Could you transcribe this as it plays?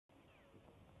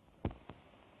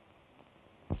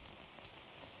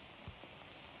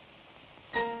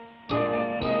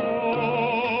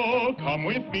Come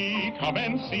with me, come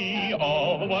and see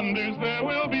all the wonders there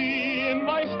will be in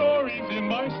my stories, in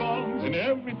my songs, in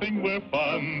everything where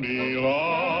fun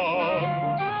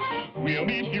belongs. We'll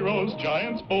meet heroes,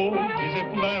 giants bold,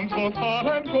 visit lands both hot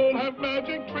and cold, have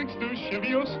magic tricks to shiver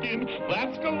your skin,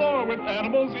 laughs galore with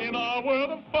animals in our world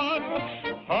of fun.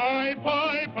 Pied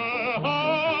Piper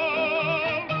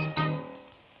hums.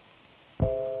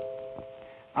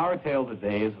 Our tale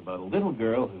today is about a little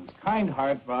girl whose kind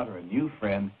heart brought her a new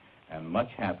friend and much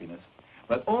happiness,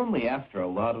 but only after a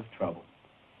lot of trouble.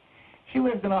 She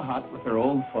lived in a hut with her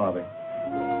old father,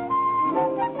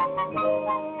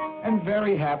 and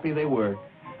very happy they were.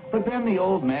 But then the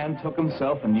old man took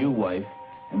himself a new wife,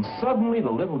 and suddenly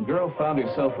the little girl found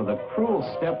herself with a cruel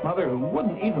stepmother who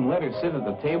wouldn't even let her sit at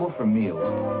the table for meals.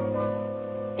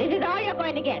 Is it all you're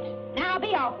going to get? Now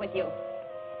be off with you.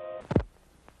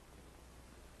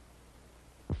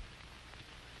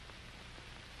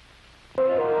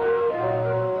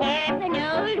 Have an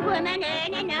old woman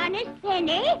earn an honest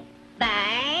penny?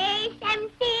 Buy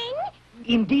something?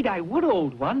 Indeed I would,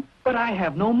 old one, but I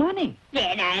have no money.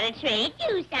 Then I'll trade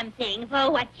you something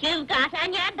for what you've got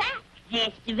on your back.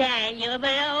 This valuable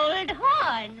old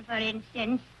horn, for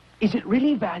instance. Is it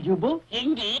really valuable?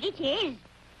 Indeed it is.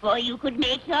 For you could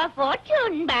make your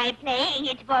fortune by playing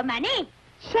it for money.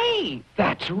 Say,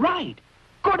 that's right.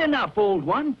 Good enough, old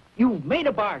one. You've made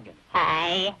a bargain.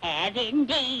 I have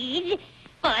indeed.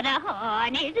 For the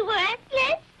horn is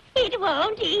worthless. It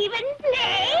won't even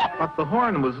play. But the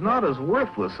horn was not as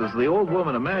worthless as the old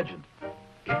woman imagined.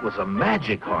 It was a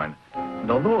magic horn,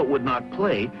 and although it would not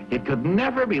play, it could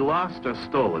never be lost or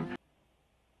stolen.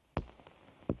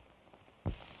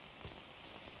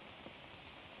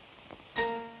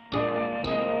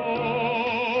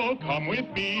 Oh, come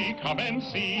with me, come and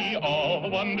see all the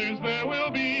wonders there will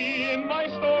be in my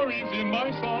stories, in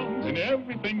my songs, in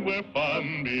everything where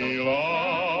fun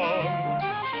belongs.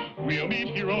 We'll meet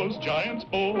heroes, giants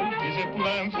bold, visit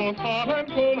lands both hot and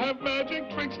cold, have magic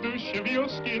tricks to shiver your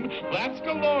skin, laughs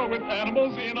galore with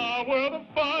animals in our world of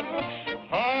fun.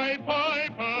 Pied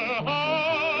Piper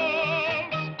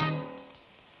hums.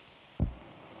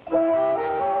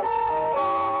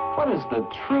 What is the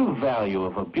true value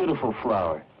of a beautiful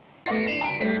flower?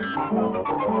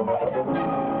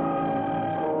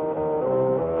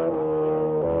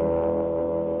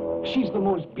 She's the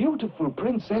most beautiful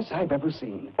princess I've ever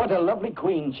seen. What a lovely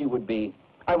queen she would be.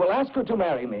 I will ask her to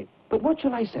marry me. But what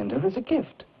shall I send her as a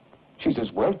gift? She's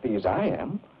as wealthy as I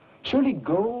am. Surely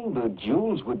gold or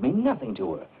jewels would mean nothing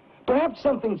to her. Perhaps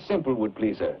something simple would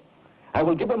please her. I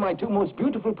will give her my two most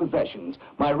beautiful possessions,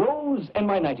 my rose and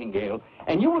my nightingale,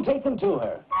 and you will take them to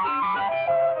her.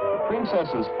 The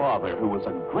princess's father, who was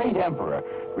a great emperor,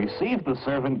 received the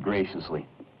servant graciously.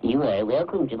 You are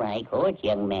welcome to my court,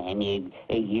 young man.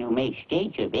 You may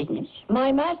state your business.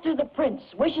 My master, the prince,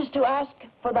 wishes to ask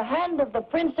for the hand of the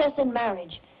princess in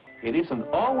marriage. It isn't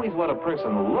always what a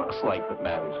person looks like that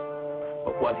matters,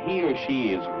 but what he or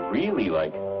she is really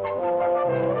like.